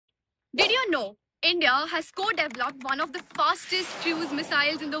Did you know India has co-developed one of the fastest cruise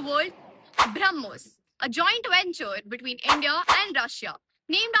missiles in the world? Brahmos, a joint venture between India and Russia,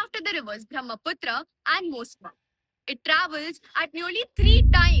 named after the rivers Brahmaputra and Moskva. It travels at nearly 3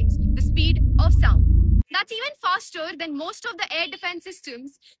 times the speed of sound. That's even faster than most of the air defense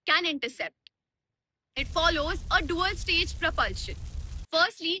systems can intercept. It follows a dual stage propulsion.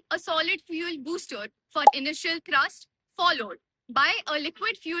 Firstly, a solid fuel booster for initial thrust, followed by a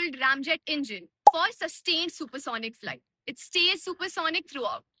liquid fueled ramjet engine for sustained supersonic flight. It stays supersonic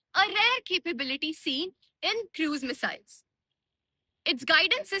throughout, a rare capability seen in cruise missiles. Its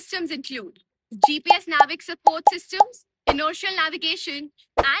guidance systems include GPS Navic support systems, inertial navigation,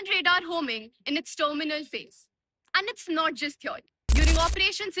 and radar homing in its terminal phase. And it's not just theory. During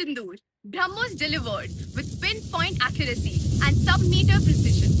Operation Sindoor, BrahMos delivered with pinpoint accuracy and sub-meter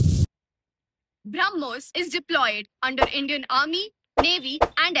precision. BrahMos is deployed under Indian Army, Navy,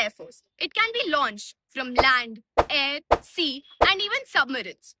 and Air Force. It can be launched from land, air, sea, and even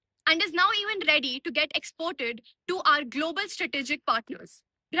submarines, and is now even ready to get exported to our global strategic partners.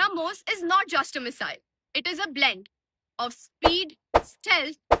 BrahMos is not just a missile, it is a blend of speed,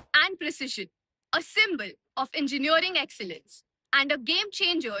 stealth, and precision, a symbol of engineering excellence, and a game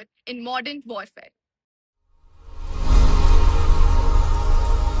changer in modern warfare.